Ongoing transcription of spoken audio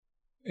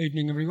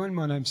Evening, everyone.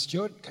 My name's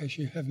Stuart. In case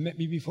you haven't met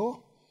me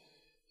before,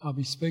 I'll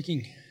be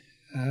speaking.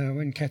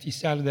 When Kathy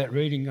started that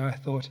reading, I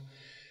thought,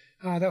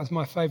 that was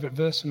my favourite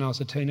verse when I was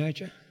a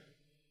teenager.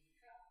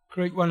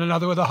 Greet one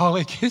another with a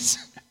holy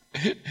kiss.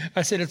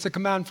 I said, it's a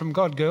command from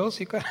God, girls.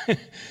 You've got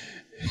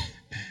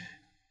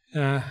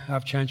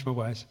I've changed my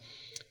ways.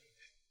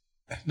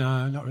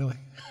 No, not really.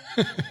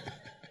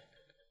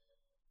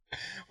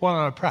 Why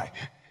don't I pray?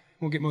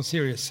 We'll get more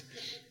serious.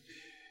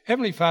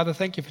 Heavenly Father,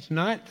 thank you for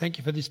tonight. Thank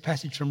you for this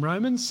passage from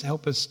Romans.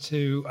 Help us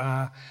to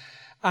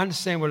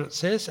understand what it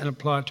says and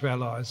apply it to our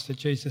lives. For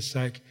Jesus'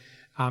 sake,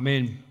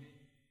 amen.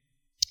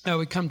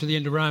 We come to the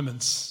end of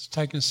Romans. It's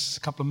taken us a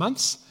couple of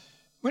months.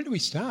 When did we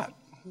start?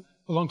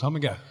 A long time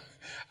ago.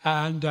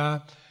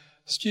 And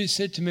Stu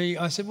said to me,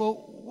 I said,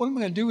 well, what am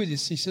I going to do with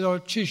this? He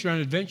said, choose your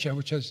own adventure,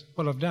 which is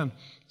what I've done.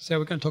 So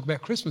we're going to talk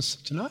about Christmas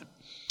tonight.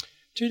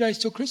 2 days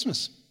till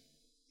Christmas.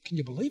 Can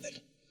you believe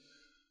it?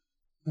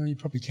 Well, you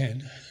probably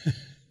can.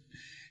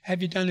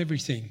 Have you done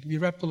everything? Have you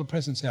wrapped all the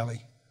presents,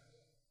 Ali?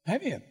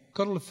 Have you?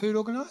 Got all the food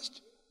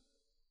organised?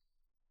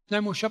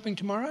 No more shopping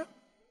tomorrow?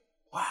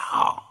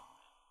 Wow.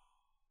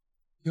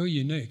 You're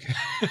unique.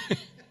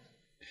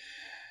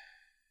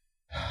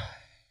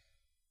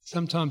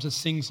 Sometimes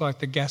it's things like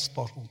the gas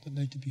bottle that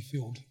need to be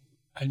filled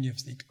and you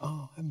think,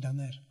 I haven't done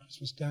that on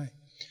Christmas Day.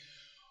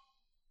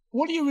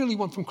 What do you really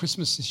want from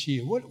Christmas this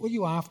year? What are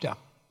you after?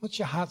 What's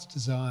your heart's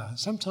desire?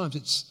 Sometimes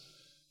it's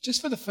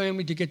just for the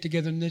family to get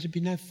together and there to be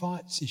no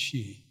fights this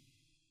year.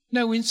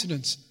 No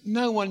incidents.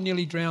 No one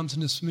nearly drowns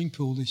in a swimming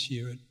pool this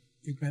year at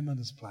your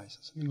grandmother's place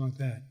or something like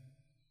that.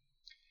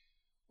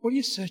 What are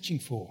you searching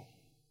for?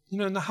 You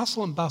know, in the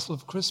hustle and bustle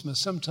of Christmas,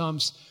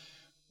 sometimes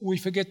we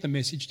forget the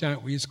message,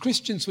 don't we? As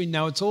Christians, we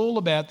know it's all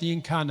about the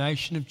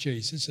incarnation of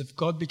Jesus, of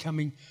God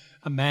becoming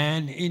a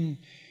man in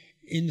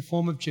the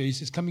form of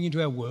Jesus, coming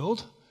into our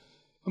world.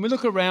 And we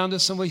look around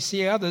us and we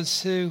see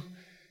others who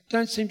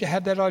don't seem to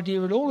have that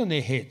idea at all in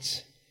their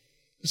heads.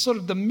 The sort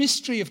of the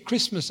mystery of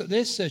Christmas that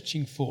they're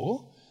searching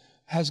for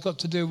has got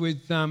to do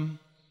with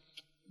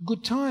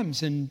good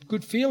times and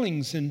good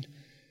feelings and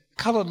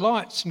coloured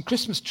lights and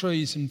Christmas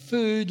trees and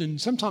food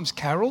and sometimes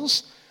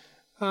carols.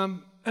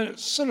 And it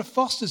sort of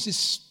fosters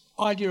this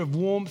idea of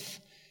warmth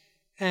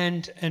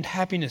and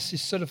happiness,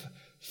 this sort of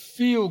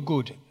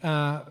feel-good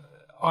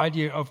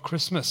idea of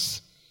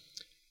Christmas.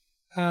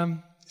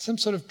 Some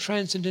sort of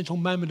transcendental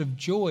moment of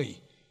joy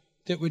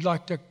that we'd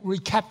like to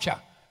recapture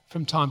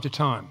from time to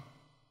time.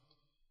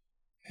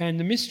 And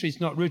the mystery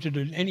is not rooted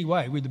in any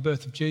way with the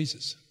birth of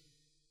Jesus.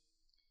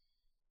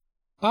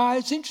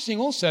 It's interesting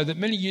also that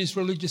many use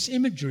religious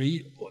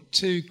imagery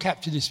to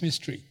capture this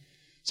mystery.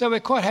 So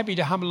we're quite happy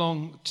to hum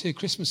along to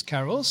Christmas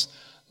carols,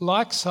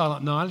 like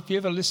Silent Night. If you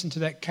ever listen to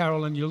that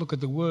carol and you look at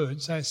the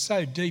words, they're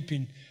so deep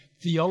in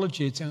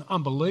theology, it's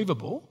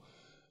unbelievable.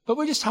 But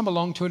we just hum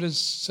along to it as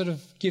sort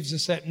of gives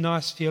us that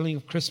nice feeling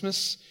of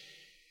Christmas.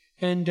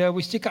 And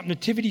we stick up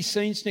nativity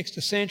scenes next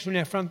to Santa in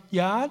our front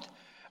yard.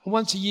 And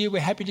once a year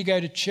we're happy to go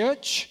to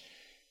church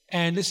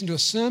and listen to a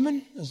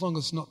sermon, as long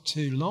as it's not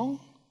too long.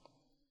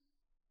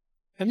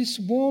 And this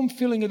warm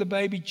feeling of the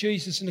baby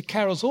Jesus and the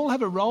carols all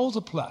have a role to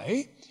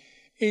play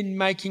in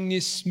making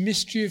this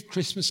mystery of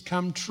Christmas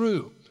come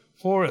true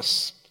for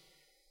us.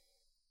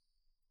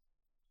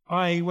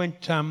 I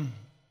went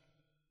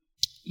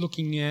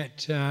looking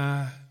at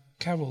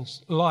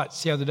carols,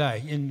 lights the other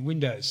day in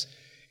windows,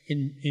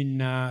 in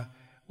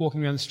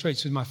walking around the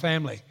streets with my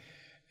family.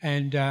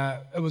 And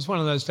it was one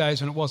of those days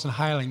when it wasn't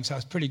hailing, so it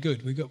was pretty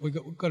good. We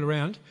got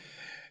around.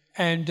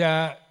 And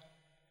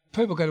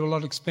people go to a lot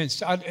of expense.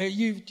 Do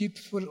you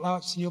put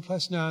lights in your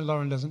place? No,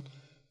 Lauren doesn't.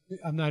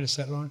 I've noticed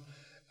that, Lauren.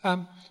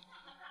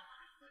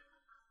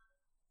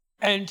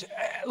 And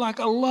like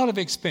a lot of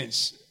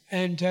expense.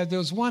 And there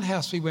was one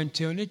house we went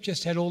to and it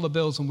just had all the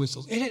bells and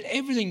whistles. It had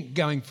everything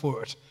going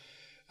for it.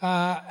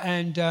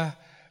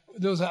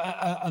 There was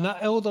an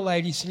elder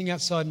lady sitting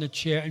outside in a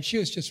chair and she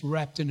was just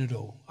wrapped in it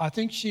all. I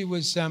think she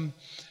was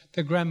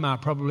the grandma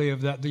probably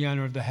of the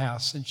owner of the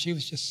house, and she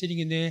was just sitting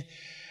in there,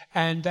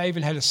 and they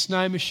even had a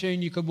snow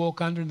machine you could walk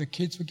under and the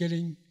kids were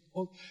getting...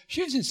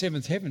 She was in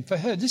seventh heaven. For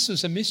her, this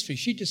was a mystery.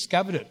 She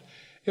discovered it.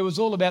 It was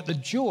all about the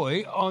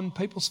joy on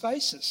people's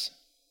faces.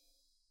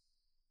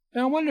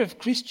 Now, I wonder if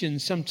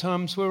Christians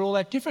sometimes we're all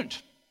that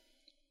different.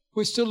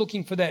 We're still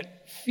looking for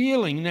that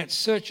feeling, that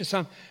search for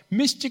some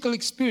mystical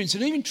experience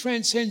that even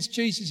transcends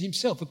Jesus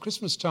himself at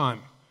Christmas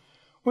time.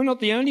 We're not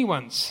the only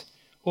ones,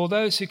 or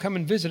those who come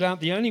and visit aren't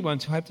the only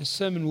ones who hope the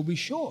sermon will be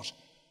short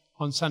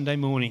on Sunday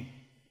morning.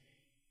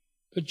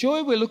 The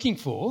joy we're looking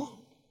for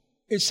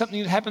is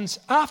something that happens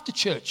after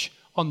church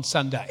on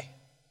Sunday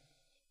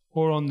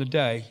or on the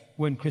day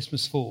when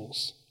Christmas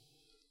falls.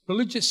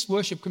 Religious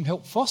worship can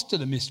help foster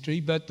the mystery,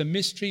 but the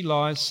mystery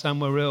lies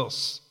somewhere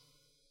else.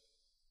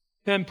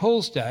 Now, in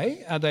Paul's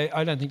day, I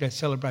don't think they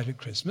celebrated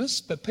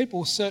Christmas, but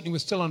people certainly were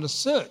still on a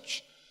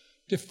search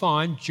to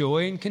find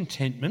joy and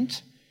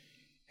contentment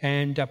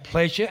and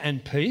pleasure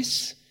and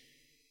peace.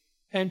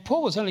 And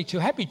Paul was only too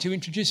happy to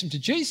introduce them to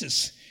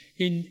Jesus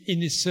in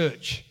this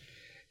search.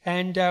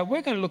 And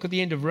we're going to look at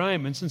the end of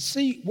Romans and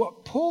see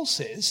what Paul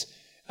says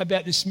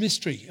about this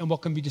mystery and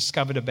what can be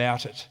discovered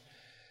about it.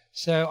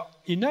 So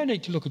you no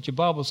need to look at your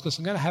Bibles because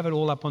I'm going to have it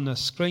all up on the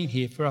screen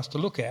here for us to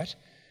look at.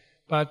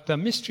 But the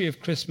mystery of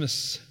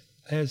Christmas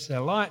has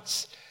our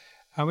lights.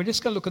 And we're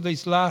just going to look at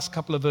these last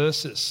couple of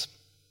verses.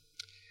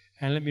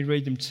 And let me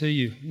read them to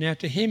you. Now,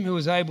 to him who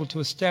is able to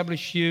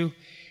establish you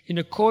in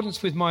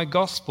accordance with my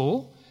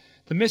gospel,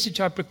 the message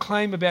I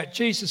proclaim about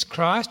Jesus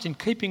Christ in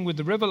keeping with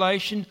the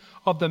revelation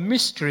of the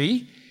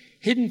mystery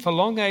hidden for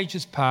long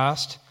ages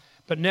past,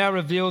 but now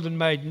revealed and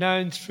made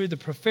known through the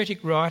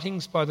prophetic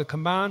writings by the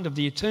command of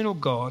the eternal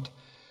God,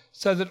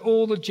 so that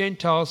all the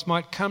Gentiles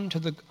might come to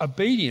the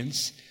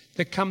obedience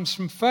that comes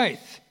from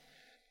faith.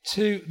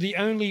 To the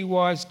only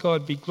wise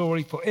God be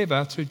glory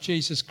forever through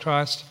Jesus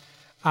Christ.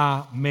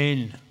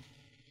 Amen.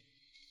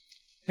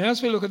 Now,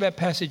 as we look at that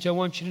passage, I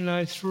want you to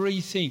know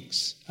three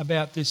things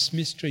about this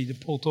mystery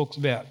that Paul talks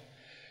about.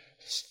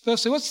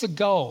 Firstly, what's the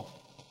goal?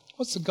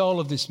 What's the goal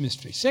of this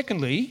mystery?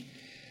 Secondly,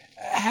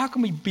 how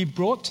can we be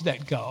brought to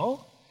that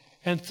goal?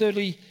 And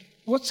thirdly,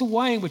 what's the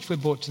way in which we're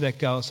brought to that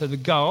goal? So the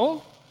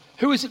goal,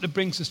 who is it that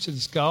brings us to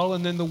this goal?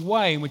 And then the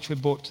way in which we're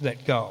brought to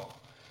that goal.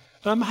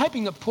 And I'm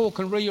hoping that Paul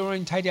can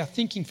reorientate our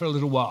thinking for a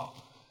little while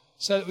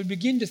so that we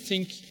begin to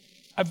think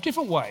of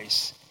different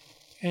ways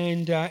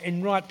and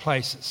in right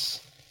places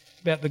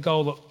about the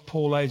goal that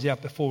Paul lays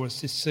out before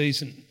us this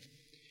season.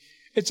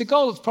 It's a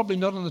goal that's probably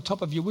not on the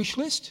top of your wish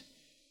list,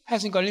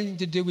 hasn't got anything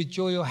to do with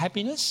joy or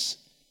happiness.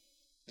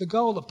 The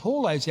goal that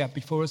Paul lays out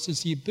before us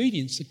is the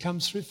obedience that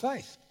comes through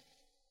faith.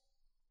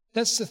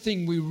 That's the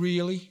thing we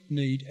really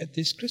need at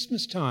this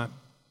Christmas time.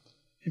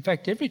 In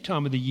fact, every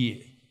time of the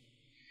year.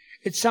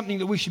 It's something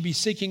that we should be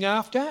seeking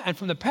after, and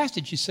from the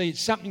passage you see it's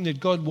something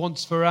that God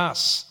wants for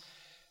us.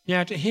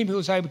 Now, to him who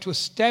is able to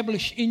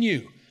establish in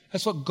you,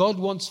 that's what God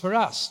wants for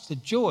us, the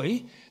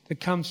joy that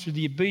comes through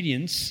the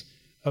obedience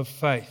of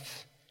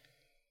faith.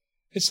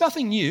 It's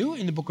nothing new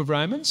in the book of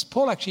Romans.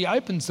 Paul actually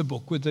opens the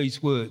book with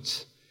these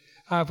words.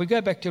 If we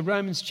go back to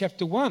Romans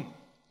chapter 1,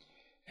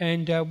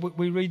 and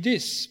we read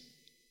this.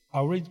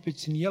 I'll read the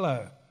bits in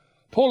yellow.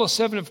 Paul, a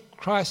servant of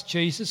Christ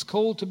Jesus,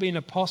 called to be an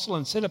apostle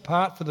and set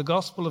apart for the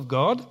gospel of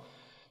God,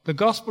 the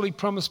gospel he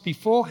promised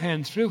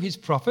beforehand through his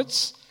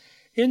prophets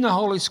in the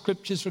Holy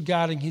Scriptures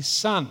regarding his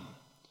Son.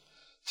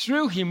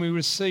 Through him we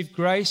receive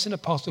grace and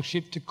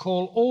apostleship to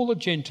call all the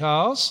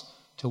Gentiles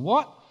to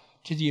what?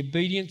 To the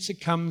obedience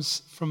that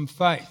comes from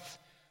faith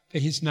for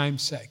his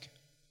name's sake.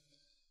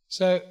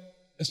 So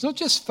it's not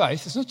just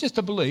faith, it's not just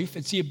a belief,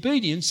 it's the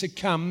obedience that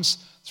comes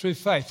through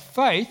faith.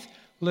 Faith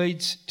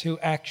leads to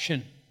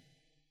action.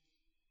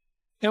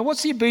 Now,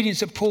 what's the obedience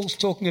that Paul's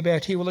talking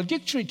about here? Well, the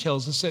dictionary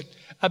tells us that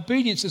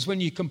obedience is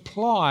when you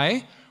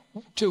comply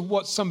to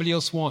what somebody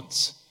else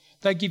wants.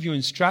 They give you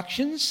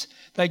instructions,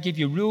 they give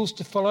you rules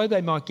to follow,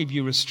 they might give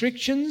you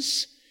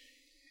restrictions.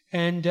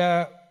 And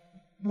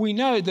we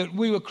know that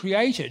we were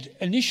created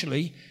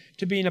initially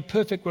to be in a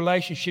perfect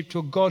relationship to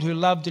a God who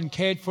loved and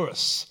cared for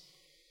us.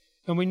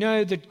 And we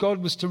know that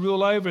God was to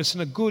rule over us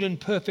in a good and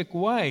perfect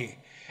way.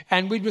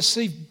 And we'd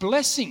receive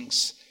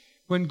blessings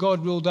when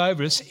God ruled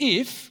over us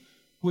if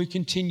we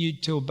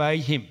continued to obey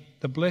him.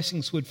 The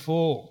blessings would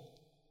fall.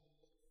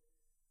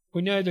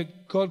 We know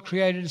that God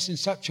created us in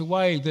such a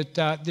way that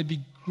there'd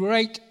be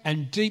great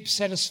and deep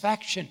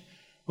satisfaction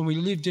when we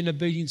lived in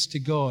obedience to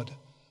God.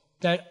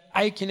 That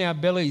ache in our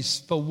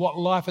bellies for what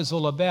life is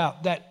all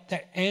about,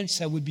 that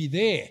answer would be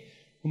there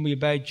when we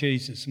obeyed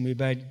Jesus and we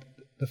obeyed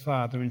the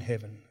Father in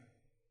heaven.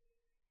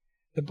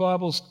 The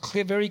Bible's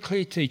very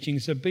clear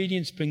teachings.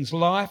 Obedience brings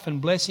life and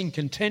blessing,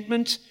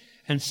 contentment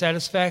and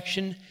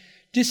satisfaction.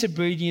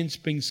 Disobedience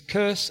brings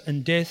curse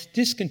and death,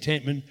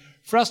 discontentment,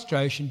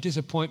 frustration,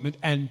 disappointment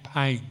and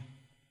pain.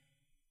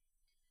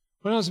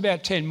 When I was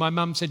about 10, my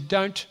mum said,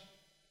 don't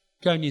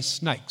go near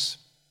snakes.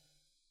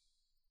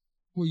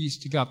 We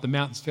used to go up the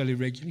mountains fairly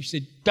regularly. She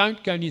said,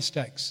 don't go near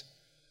snakes.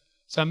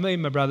 So me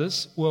and my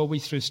brothers, we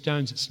threw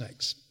stones at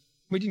snakes.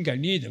 We didn't go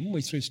near them,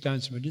 we threw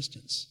stones from a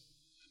distance.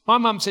 My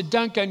mum said,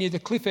 don't go near the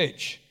cliff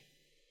edge.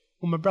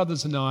 Well, my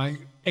brothers and I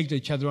egged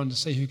each other on to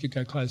see who could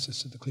go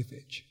closest to the cliff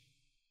edge.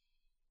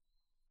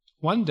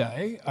 One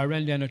day, I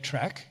ran down a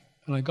track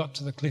and I got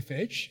to the cliff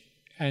edge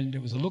and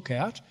there was a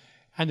lookout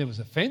and there was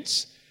a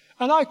fence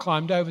and I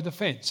climbed over the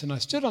fence and I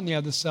stood on the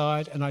other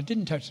side and I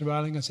didn't touch the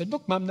railing. I said,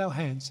 look, Mum, no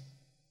hands.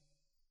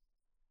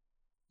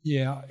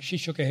 Yeah, she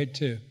shook her head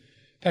too.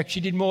 In fact, she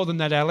did more than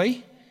that,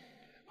 Ali.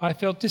 I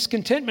felt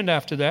discontentment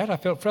after that. I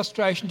felt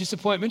frustration,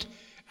 disappointment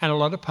and a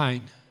lot of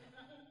pain.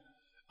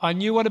 I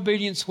knew what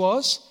obedience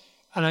was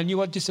and I knew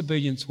what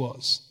disobedience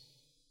was.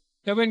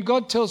 Now, when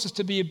God tells us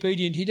to be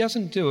obedient, he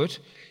doesn't do it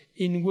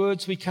in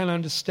words we can't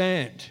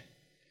understand.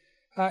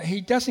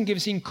 He doesn't give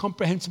us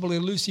incomprehensible,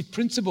 elusive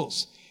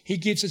principles. He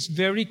gives us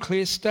very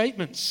clear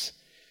statements.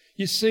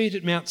 You see it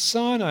at Mount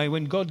Sinai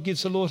when God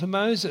gives the law to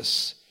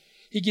Moses.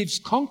 He gives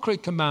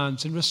concrete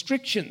commands and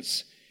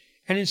restrictions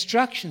and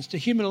instructions to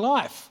human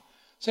life.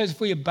 So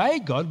if we obey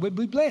God, we'll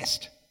be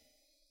blessed.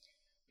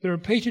 The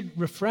repeated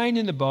refrain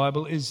in the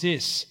Bible is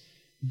this: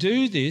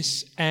 Do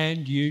this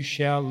and you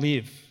shall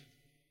live.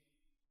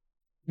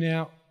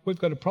 Now, we've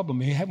got a problem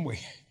here, haven't we?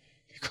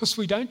 Because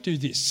we don't do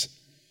this.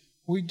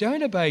 We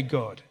don't obey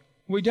God.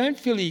 We don't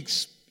fully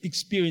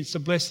experience the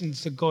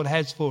blessings that God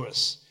has for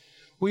us.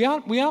 We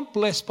aren't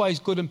blessed by his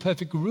good and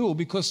perfect rule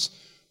because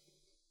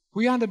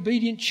we aren't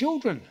obedient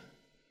children.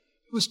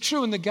 It was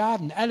true in the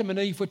garden. Adam and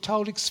Eve were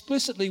told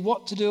explicitly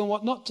what to do and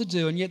what not to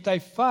do, and yet they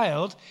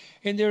failed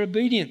in their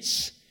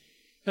obedience.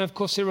 And of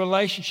course, their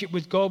relationship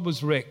with God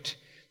was wrecked.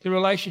 Their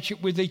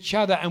relationship with each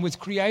other and with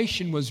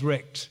creation was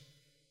wrecked.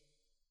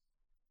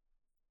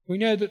 We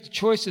know that the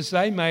choices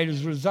they made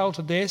as a result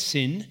of their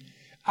sin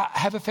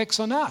have effects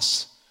on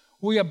us.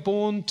 We are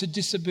born to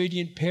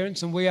disobedient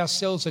parents, and we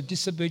ourselves are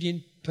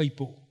disobedient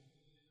people.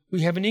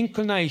 We have an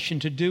inclination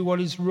to do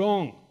what is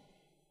wrong.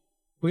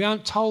 We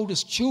aren't told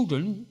as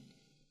children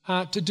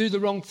to do the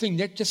wrong thing.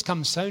 That just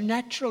comes so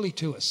naturally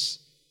to us.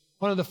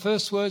 One of the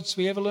first words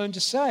we ever learn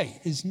to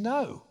say is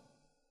no.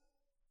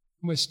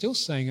 And we're still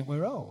saying it when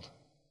we're old.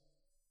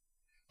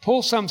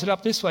 Paul sums it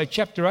up this way,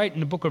 chapter 8 in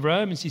the book of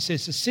Romans, he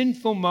says, the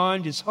sinful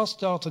mind is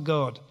hostile to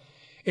God.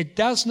 It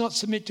does not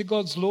submit to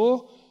God's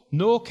law,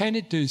 nor can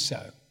it do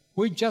so.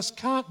 We just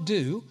can't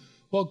do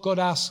what God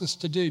asks us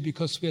to do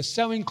because we are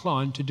so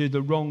inclined to do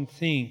the wrong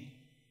thing.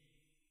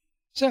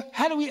 So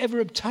how do we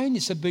ever obtain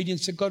this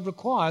obedience that God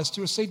requires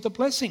to receive the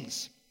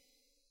blessings?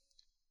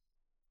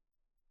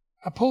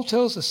 Paul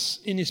tells us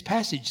in this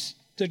passage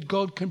that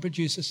God can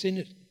produce us in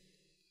it.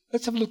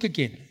 Let's have a look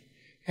again.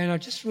 And I'll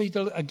just read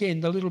again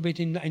the little bit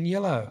in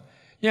yellow.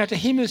 Now, to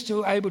him who's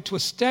able to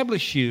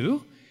establish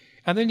you,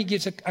 and then he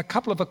gives a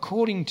couple of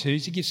according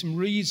tos, he gives some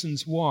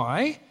reasons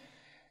why,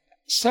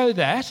 so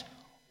that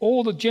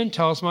all the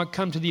Gentiles might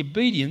come to the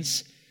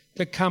obedience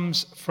that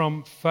comes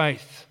from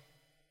faith.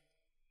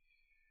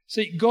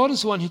 See, God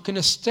is the one who can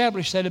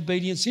establish that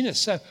obedience in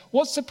us. So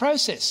what's the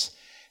process?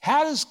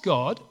 How does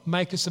God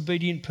make us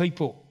obedient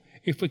people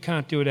if we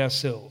can't do it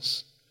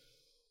ourselves?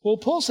 Well,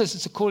 Paul says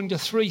it's according to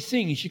three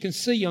things. You can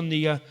see on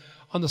the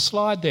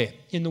slide there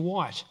in the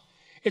white.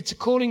 It's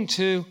according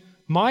to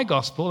my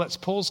gospel, that's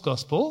Paul's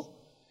gospel.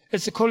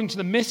 It's according to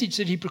the message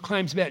that he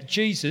proclaims about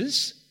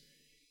Jesus.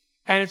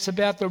 And it's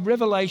about the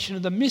revelation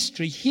of the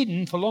mystery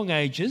hidden for long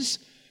ages,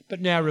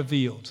 but now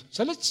revealed.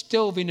 So let's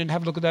delve in and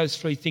have a look at those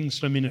three things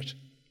for a minute.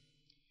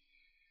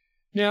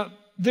 Now,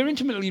 they're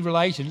intimately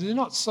related. They're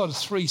not sort of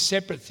three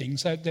separate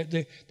things.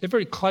 They're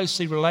very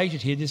closely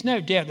related here. There's no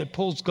doubt that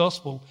Paul's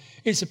gospel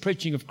is the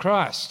preaching of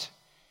Christ.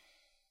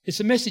 It's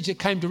a message that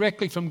came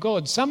directly from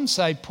God. Some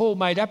say Paul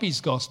made up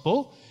his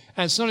gospel,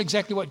 and it's not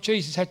exactly what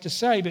Jesus had to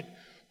say, but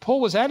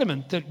Paul was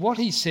adamant that what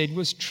he said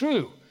was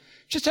true.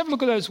 Just have a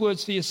look at those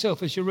words for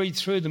yourself as you read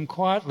through them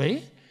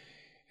quietly,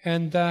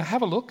 and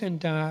have a look,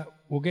 and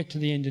we'll get to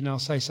the end and I'll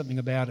say something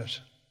about it.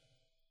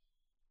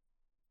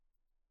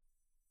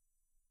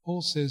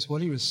 Paul says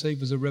what he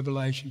received was a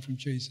revelation from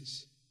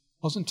Jesus.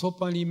 It wasn't taught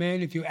by any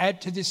man. If you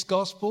add to this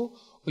gospel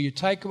or you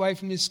take away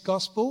from this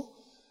gospel,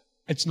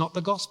 it's not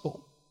the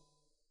gospel.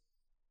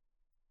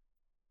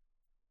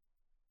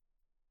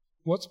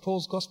 What's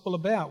Paul's gospel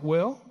about?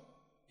 Well,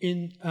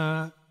 in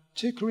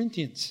 2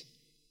 Corinthians,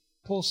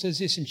 Paul says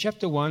this in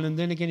chapter 1 and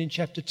then again in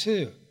chapter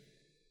 2.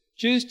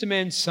 Jews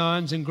demand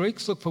signs and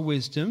Greeks look for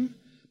wisdom,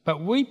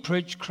 but we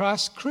preach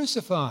Christ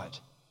crucified.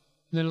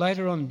 And then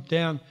later on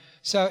down,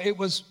 so it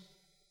was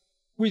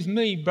with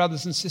me,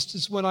 brothers and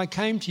sisters, when I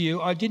came to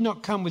you, I did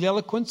not come with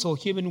eloquence or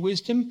human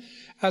wisdom,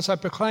 as I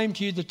proclaimed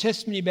to you the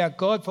testimony about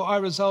God, for I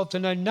resolved to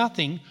know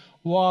nothing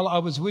while I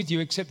was with you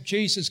except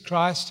Jesus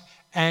Christ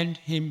and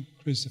him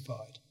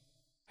crucified.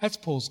 That's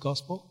Paul's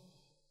gospel.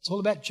 It's all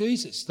about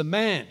Jesus, the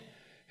man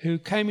who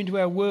came into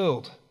our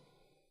world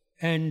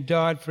and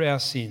died for our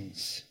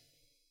sins.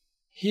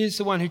 Here's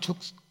the one who took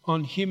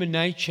on human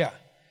nature,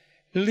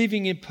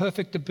 living in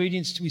perfect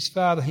obedience to his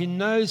Father. He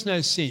knows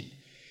no sin.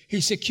 He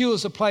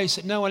secures a place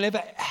that no one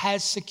ever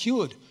has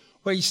secured,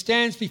 where he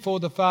stands before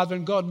the Father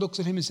and God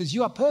looks at him and says,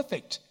 you are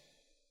perfect.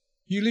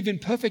 You live in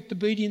perfect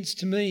obedience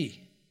to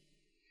me.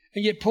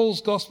 And yet Paul's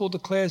gospel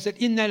declares that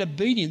in that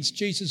obedience,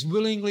 Jesus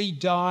willingly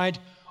died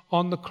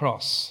on the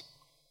cross.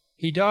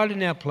 He died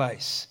in our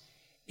place.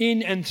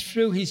 In and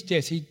through his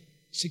death, he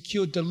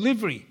secured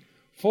delivery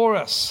for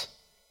us.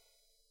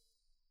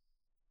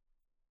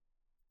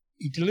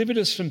 He delivered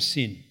us from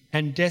sin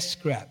and death's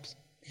grasp.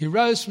 He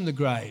rose from the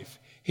grave.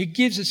 He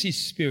gives us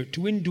his Spirit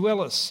to indwell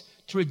us,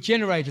 to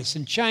regenerate us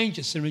and change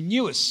us and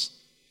renew us,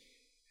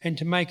 and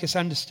to make us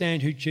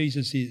understand who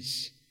Jesus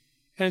is.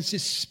 And it's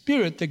this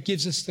Spirit that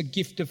gives us the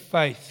gift of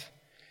faith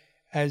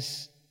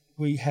as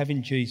we have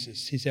in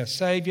Jesus. He's our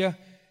Saviour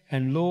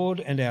and Lord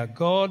and our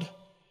God.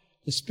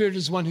 The Spirit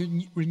is one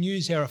who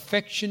renews our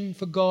affection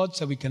for God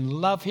so we can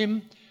love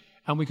him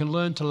and we can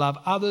learn to love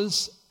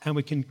others and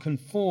we can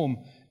conform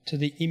to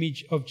the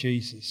image of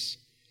Jesus.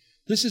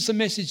 This is the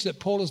message that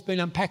Paul has been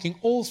unpacking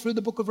all through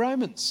the book of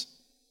Romans.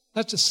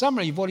 That's a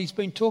summary of what he's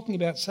been talking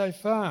about so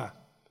far.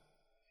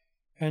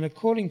 And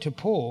according to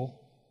Paul,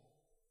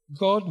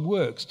 God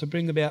works to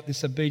bring about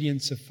this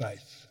obedience of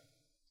faith.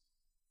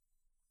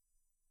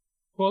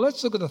 Well,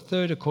 let's look at the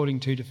third according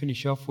to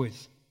finish off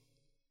with.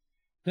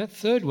 That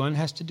third one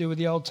has to do with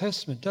the Old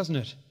Testament, doesn't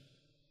it?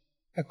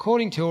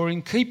 According to, or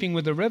in keeping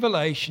with the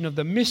revelation of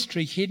the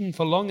mystery hidden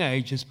for long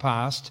ages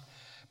past,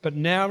 but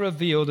now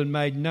revealed and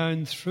made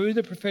known through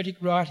the prophetic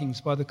writings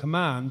by the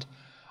command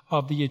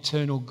of the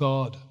eternal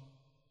God.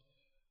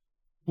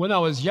 When I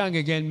was young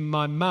again,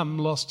 my mum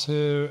lost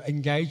her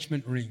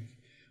engagement ring.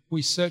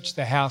 We searched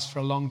the house for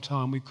a long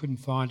time. We couldn't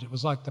find it. It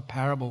was like the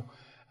parable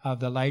of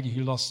the lady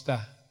who lost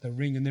the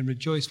ring and then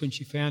rejoiced when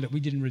she found it. We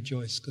didn't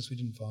rejoice because we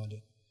didn't find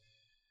it.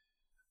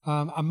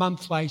 A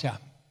month later,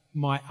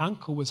 my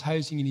uncle was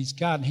hosing in his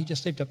garden. He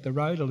just lived up the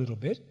road a little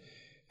bit.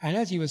 And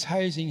as he was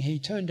hosing, he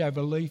turned over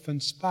a leaf,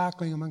 and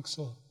sparkling amongst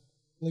the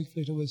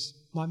leaflet was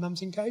my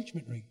mum's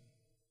engagement ring.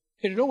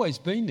 It had always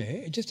been there.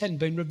 It just hadn't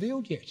been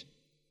revealed yet.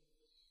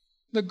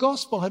 The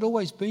gospel had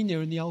always been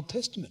there in the Old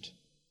Testament.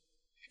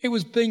 It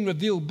was being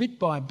revealed bit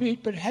by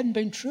bit, but it hadn't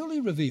been truly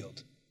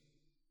revealed.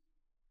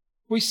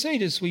 We see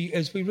it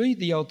as we read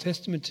the Old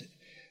Testament.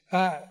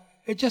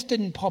 It just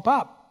didn't pop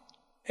up.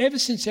 Ever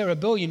since our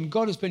rebellion,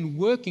 God has been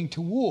working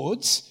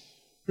towards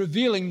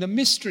revealing the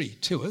mystery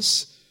to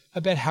us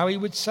about how he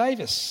would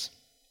save us.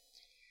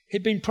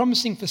 He'd been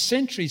promising for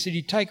centuries that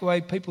he'd take away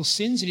people's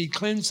sins, that he'd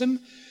cleanse them,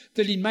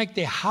 that he'd make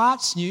their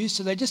hearts new,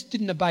 so they just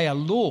didn't obey a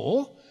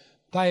law,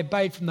 they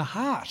obeyed from the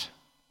heart.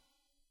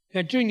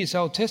 Now, during this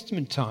Old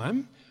Testament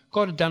time,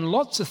 God had done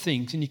lots of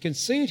things, and you can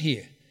see it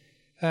here.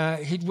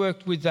 He'd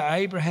worked with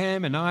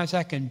Abraham and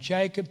Isaac and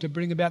Jacob to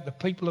bring about the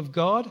people of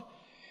God.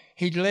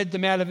 He'd led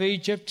them out of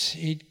Egypt.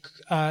 He'd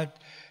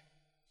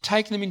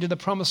taken them into the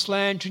promised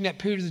land. During that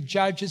period of the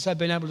judges, they'd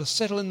been able to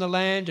settle in the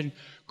land, and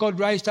God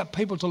raised up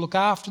people to look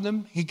after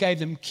them. He gave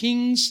them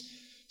kings.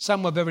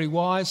 Some were very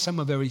wise, some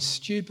were very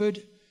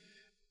stupid.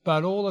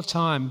 But all the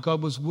time,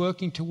 God was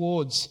working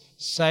towards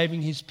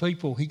saving his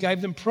people. He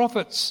gave them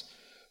prophets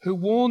who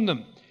warned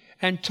them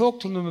and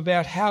talked to them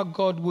about how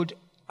God would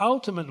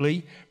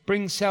ultimately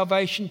bring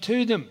salvation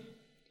to them.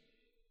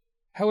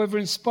 However,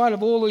 in spite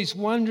of all these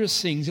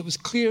wondrous things, it was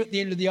clear at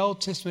the end of the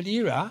Old Testament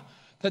era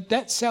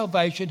that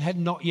salvation had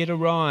not yet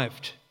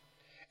arrived.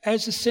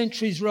 As the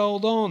centuries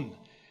rolled on,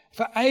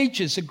 for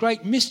ages, a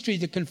great mystery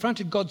that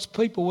confronted God's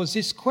people was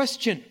this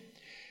question: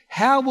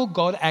 how will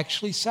God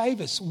actually save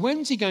us?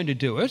 When's he going to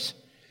do it?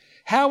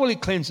 How will he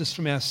cleanse us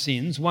from our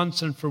sins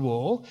once and for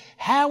all?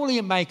 How will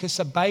he make us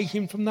obey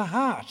him from the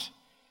heart?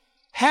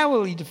 How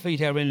will he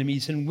defeat our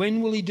enemies, and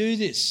when will he do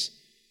this?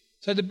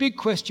 So the big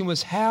question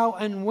was how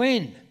and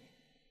when.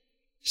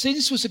 See,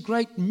 this was a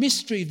great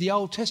mystery of the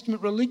Old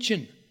Testament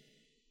religion.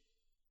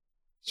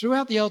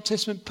 Throughout the Old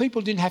Testament,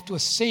 people didn't have to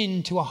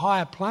ascend to a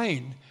higher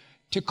plane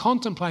to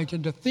contemplate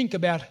and to think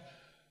about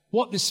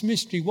what this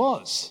mystery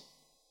was.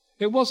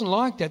 It wasn't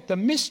like that. The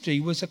mystery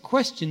was a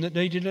question that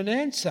needed an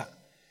answer.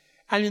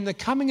 And in the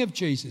coming of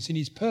Jesus, in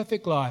his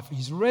perfect life,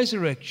 his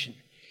resurrection,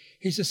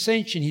 his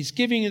ascension, his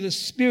giving of the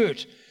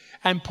Spirit,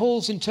 and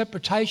Paul's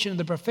interpretation of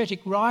the prophetic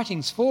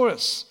writings for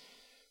us,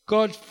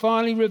 God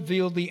finally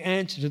revealed the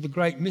answer to the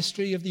great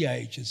mystery of the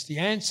ages. The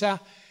answer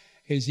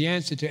is the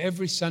answer to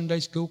every Sunday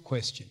school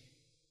question.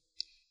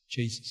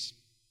 Jesus.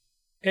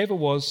 Ever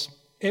was,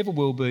 ever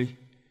will be,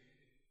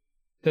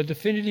 the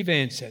definitive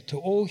answer to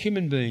all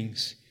human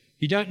beings.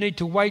 You don't need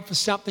to wait for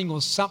something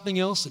or something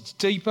else that's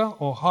deeper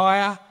or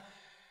higher.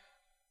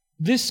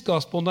 This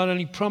gospel not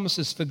only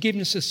promises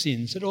forgiveness of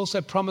sins, it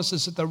also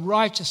promises that the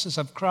righteousness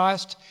of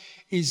Christ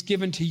is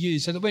given to you,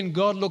 so that when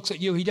God looks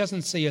at you, he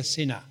doesn't see a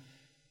sinner.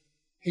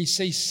 He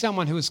sees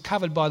someone who is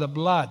covered by the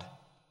blood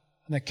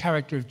and the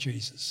character of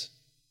Jesus.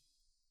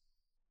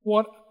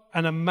 What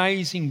an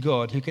amazing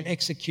God who can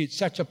execute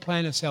such a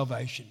plan of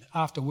salvation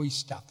after we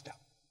stuffed up.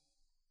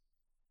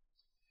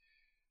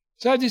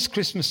 So this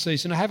Christmas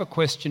season, I have a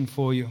question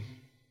for you.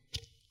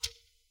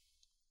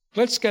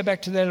 Let's go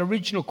back to that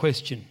original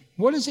question.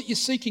 What is it you're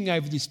seeking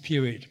over this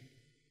period?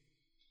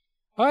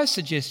 I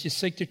suggest you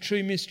seek the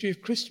true mystery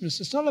of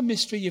Christmas. It's not a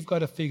mystery you've got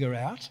to figure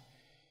out.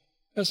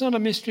 It's not a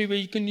mystery where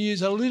you can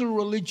use a little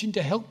religion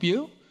to help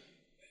you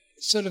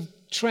sort of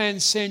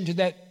transcend to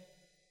that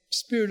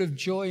spirit of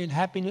joy and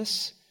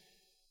happiness.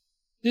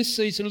 This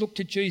season, look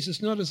to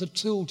Jesus not as a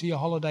tool to your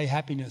holiday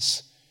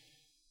happiness,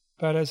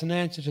 but as an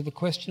answer to the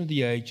question of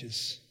the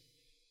ages.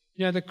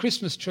 You know, the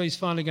Christmas tree's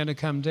finally going to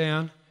come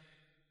down,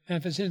 and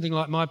if it's anything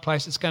like my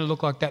place, it's going to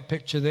look like that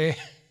picture there.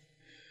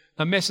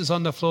 The mess is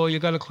on the floor,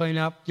 you've got to clean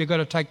up, you've got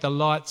to take the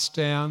lights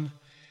down,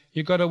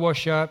 you've got to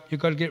wash up,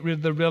 you've got to get rid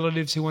of the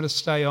relatives who want to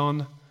stay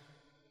on.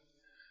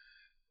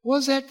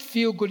 Was that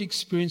feel-good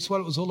experience what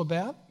it was all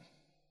about?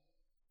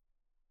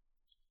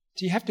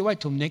 Do you have to wait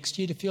till next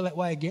year to feel that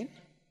way again?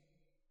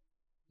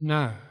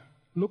 No.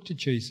 Look to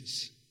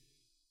Jesus.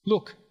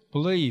 Look,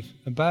 believe,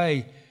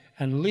 obey,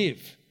 and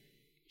live.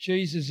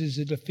 Jesus is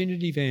a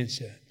definitive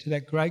answer to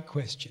that great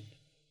question.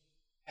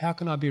 How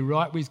can I be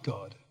right with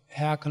God?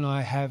 How can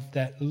I have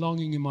that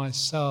longing in my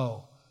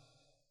soul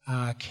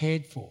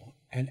cared for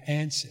and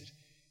answered?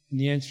 And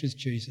the answer is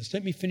Jesus.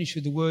 Let me finish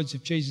with the words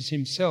of Jesus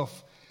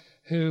himself,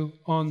 who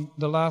on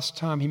the last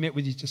time he met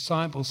with his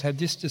disciples had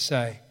this to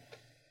say: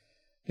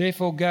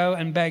 Therefore go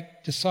and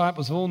make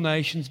disciples of all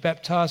nations,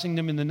 baptizing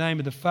them in the name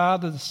of the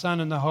Father, the Son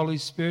and the Holy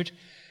Spirit,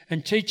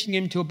 and teaching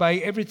them to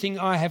obey everything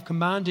I have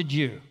commanded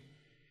you.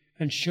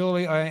 And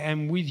surely I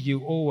am with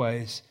you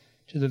always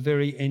to the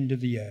very end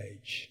of the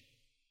age.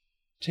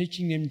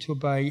 Teaching them to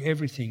obey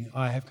everything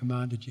I have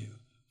commanded you.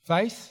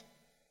 Faith,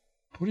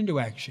 put into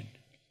action,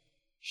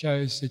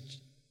 shows that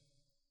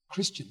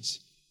Christians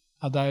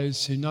are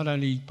those who not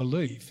only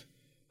believe,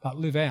 but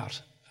live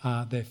out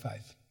their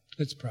faith.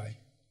 Let's pray.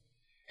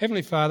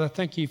 Heavenly Father,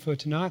 thank you for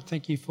tonight.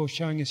 Thank you for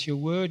showing us your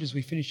word as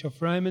we finish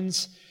off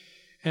Romans.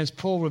 As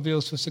Paul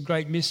reveals to us a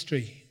great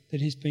mystery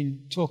that he's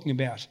been talking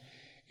about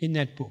in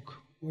that book.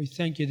 We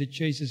thank you that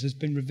Jesus has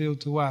been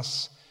revealed to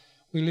us.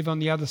 We live on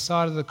the other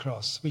side of the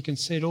cross. We can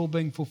see it all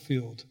being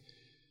fulfilled.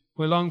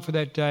 We long for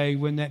that day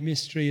when that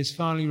mystery is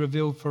finally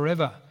revealed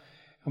forever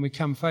and we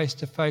come face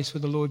to face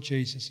with the Lord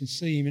Jesus and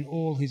see him in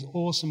all his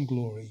awesome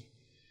glory.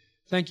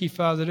 Thank you,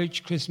 Father, that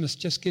each Christmas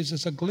just gives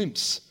us a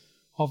glimpse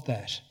of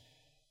that.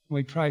 And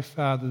we pray,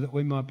 Father, that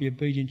we might be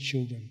obedient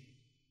children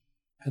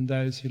and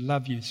those who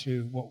love you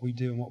through what we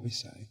do and what we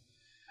say.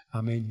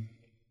 Amen.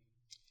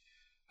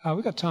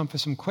 We've got time for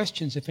some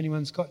questions if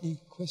anyone's got any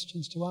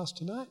questions to ask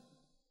tonight.